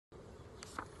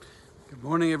Good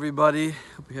morning, everybody.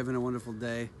 Hope you're having a wonderful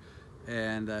day,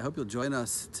 and I hope you'll join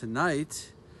us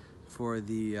tonight for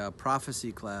the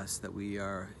prophecy class that we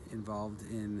are involved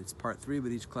in. It's part 3,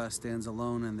 but each class stands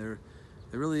alone, and they're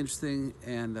really interesting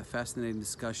and a fascinating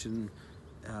discussion,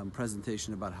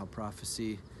 presentation about how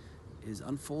prophecy is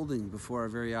unfolding before our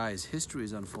very eyes. History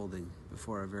is unfolding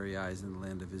before our very eyes in the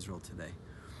land of Israel today.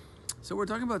 So we're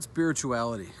talking about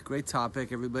spirituality. Great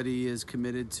topic. Everybody is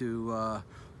committed to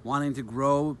wanting to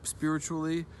grow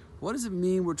spiritually. What does it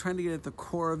mean? We're trying to get at the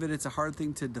core of it. It's a hard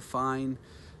thing to define,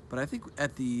 but I think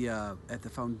at the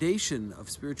foundation of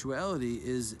spirituality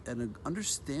is an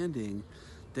understanding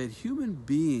that human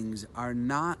beings are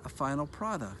not a final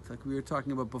product, like we were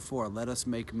talking about before. Let us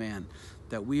make man.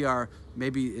 That we are,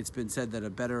 maybe it's been said that a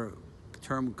better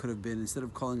term could have been, instead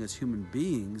of calling us human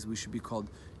beings, we should be called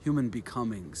human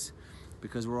becomings,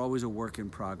 because we're always a work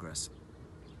in progress.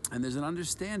 And there's an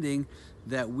understanding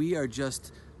that we are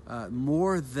just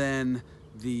more than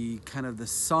the kind of the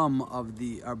sum of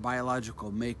our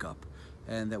biological makeup,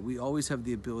 and that we always have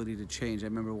the ability to change. I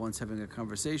remember once having a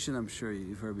conversation, I'm sure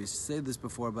you've heard me say this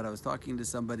before, but I was talking to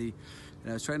somebody and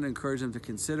I was trying to encourage them to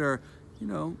consider,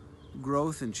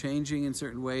 growth and changing in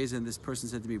certain ways. And this person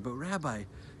said to me, "But Rabbi,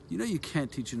 you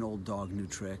can't teach an old dog new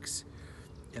tricks."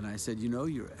 And I said,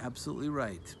 "You're absolutely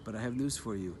right, but I have news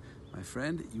for you. My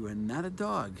friend, you are not a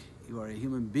dog. You are a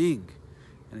human being.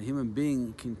 And a human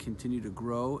being can continue to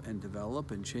grow and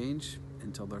develop and change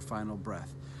until their final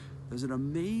breath." There's an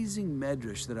amazing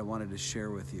medrash that I wanted to share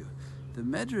with you. The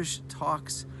medrash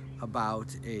talks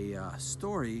about a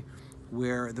story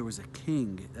where there was a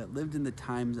king that lived in the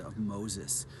times of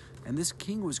Moses. And this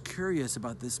king was curious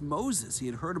about this Moses. He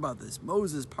had heard about this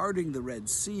Moses parting the Red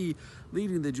Sea,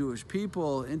 leading the Jewish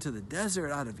people into the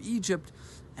desert out of Egypt.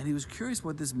 And he was curious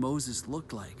what this Moses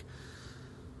looked like.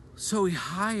 So he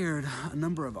hired a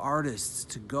number of artists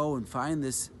to go and find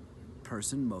this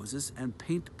person, Moses, and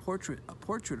paint a portrait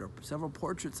or several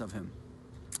portraits of him,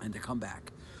 and to come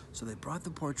back. So they brought the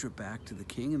portrait back to the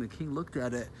king, and the king looked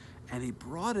at it, and he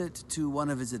brought it to one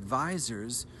of his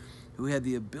advisors who had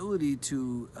the ability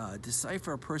to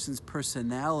decipher a person's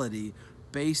personality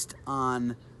based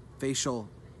on facial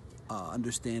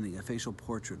understanding, a facial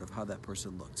portrait of how that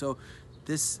person looked. So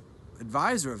this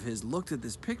advisor of his looked at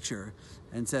this picture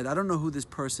and said, "I don't know who this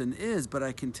person is, but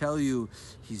I can tell you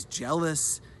he's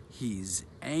jealous, he's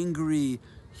angry,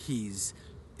 he's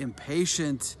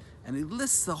impatient," and he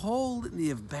lists the whole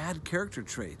litany of bad character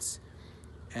traits.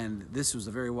 And this was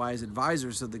a very wise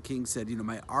advisor, so the king said,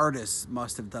 "My artists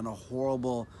must have done a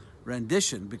horrible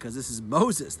rendition, because this is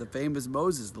Moses, the famous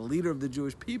Moses, the leader of the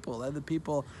Jewish people, led the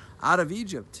people out of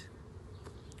Egypt,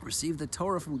 received the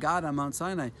Torah from God on Mount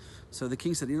Sinai." So the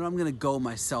king said, "I'm going to go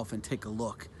myself and take a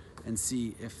look and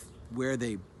see where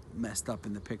they messed up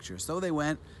in the picture." So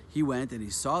he went and he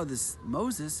saw this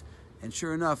Moses, and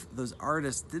sure enough, those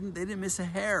artists didn't miss a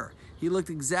hair. He looked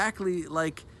exactly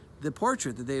like the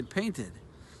portrait that they had painted.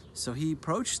 So he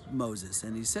approached Moses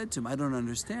and he said to him, "I don't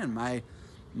understand.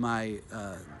 My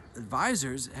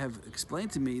advisors have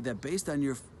explained to me that based on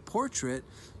your portrait,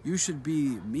 you should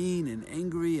be mean and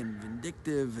angry and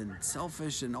vindictive and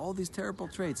selfish and all these terrible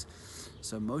traits."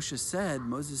 So Moses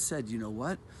said, "You know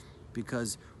what?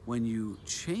 Because when you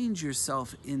change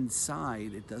yourself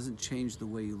inside, it doesn't change the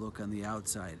way you look on the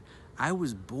outside. I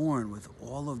was born with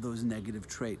all of those negative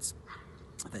traits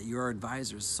that your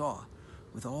advisors saw,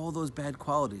 with all those bad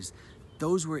qualities.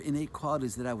 Those were innate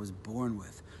qualities that I was born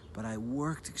with. But I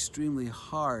worked extremely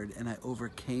hard and I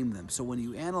overcame them. So when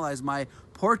you analyze my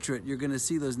portrait, you're going to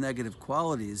see those negative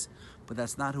qualities, but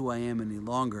that's not who I am any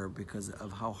longer because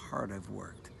of how hard I've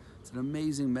worked." It's an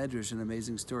amazing medrash, an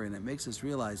amazing story, and it makes us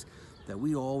realize that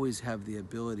we always have the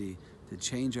ability to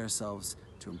change ourselves,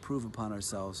 to improve upon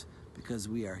ourselves, because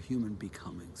we are human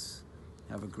becomings.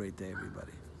 Have a great day,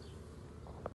 everybody.